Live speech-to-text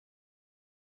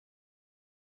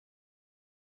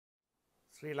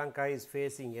Sri Lanka is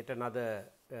facing yet another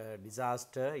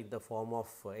disaster in the form of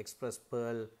Express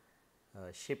Pearl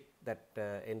ship that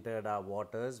entered our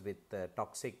waters with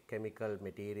toxic chemical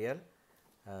material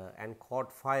and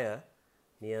caught fire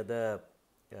near the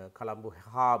Colombo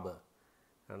harbour.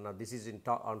 And now this is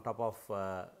on top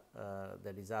of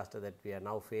the disaster that we are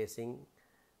now facing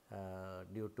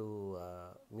due to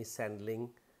mishandling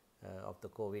of the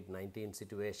COVID-19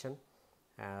 situation,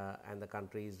 and the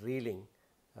country is reeling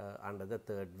under the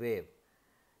third wave.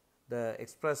 The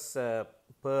Express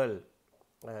Pearl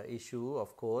issue,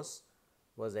 of course,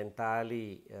 was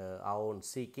entirely our own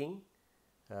seeking,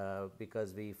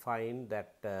 because we find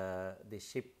that the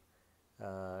ship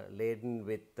laden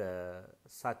with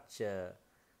such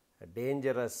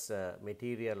dangerous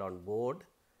material on board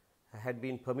had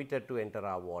been permitted to enter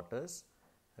our waters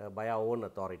by our own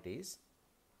authorities.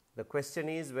 The question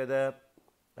is whether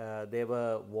they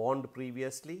were warned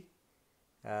previously,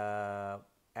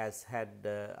 as had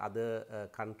other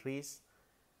countries.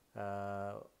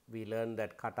 We learned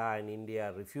that Qatar and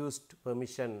India refused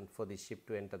permission for the ship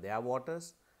to enter their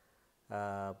waters.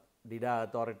 Did our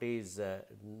authorities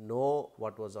know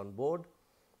what was on board?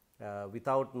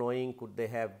 Without knowing, could they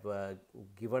have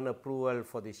given approval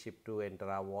for the ship to enter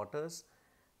our waters?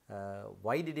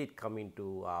 Why did it come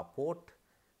into our port?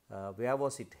 Where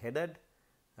was it headed?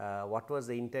 What was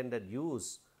the intended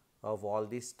use of all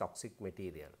this toxic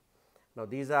material? Now,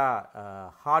 these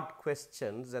are hard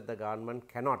questions that the government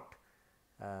cannot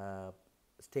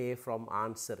stay from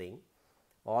answering.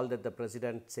 All that the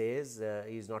President says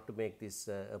is not to make this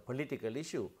a political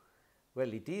issue.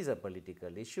 Well, it is a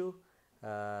political issue.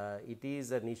 It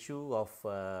is an issue of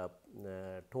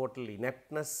total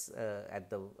ineptness at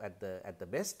the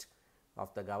best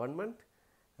of the government,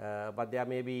 but there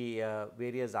may be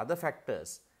various other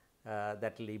factors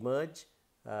that will emerge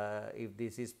if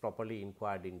this is properly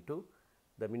inquired into.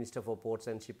 The Minister for Ports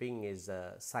and Shipping is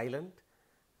silent.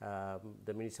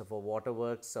 The Minister for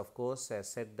Waterworks, of course,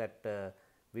 has said that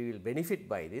we will benefit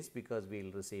by this because we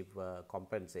will receive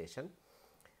compensation.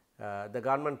 The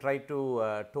government tried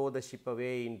to tow the ship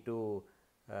away into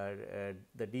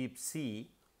the deep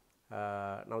sea.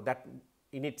 Now, that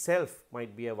in itself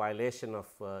might be a violation of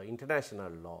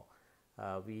international law.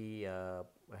 We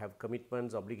have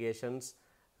commitments, obligations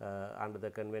under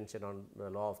the Convention on the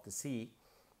Law of the Sea.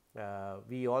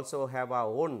 We also have our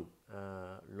own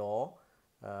law,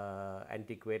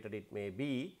 antiquated it may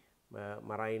be,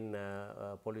 Marine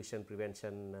Pollution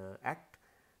Prevention Act.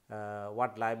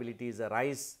 What liabilities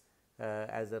arise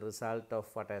as a result of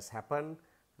what has happened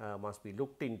must be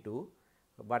looked into,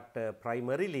 but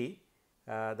primarily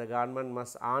the government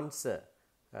must answer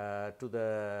to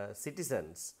the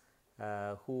citizens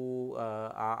who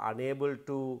are unable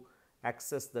to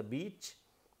access the beach.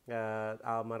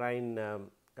 Our marine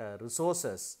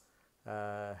resources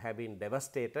have been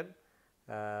devastated.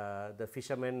 The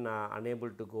fishermen are unable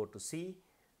to go to sea.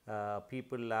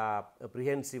 People are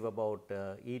apprehensive about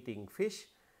eating fish.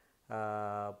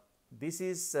 This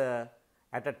is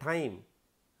at a time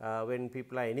when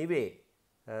people are anyway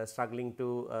struggling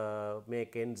to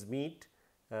make ends meet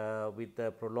with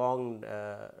the prolonged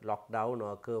lockdown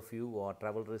or curfew or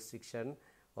travel restriction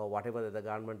or whatever that the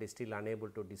government is still unable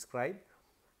to describe.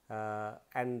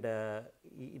 And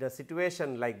in a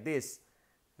situation like this,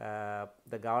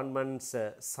 the government's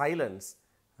silence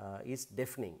is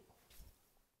deafening.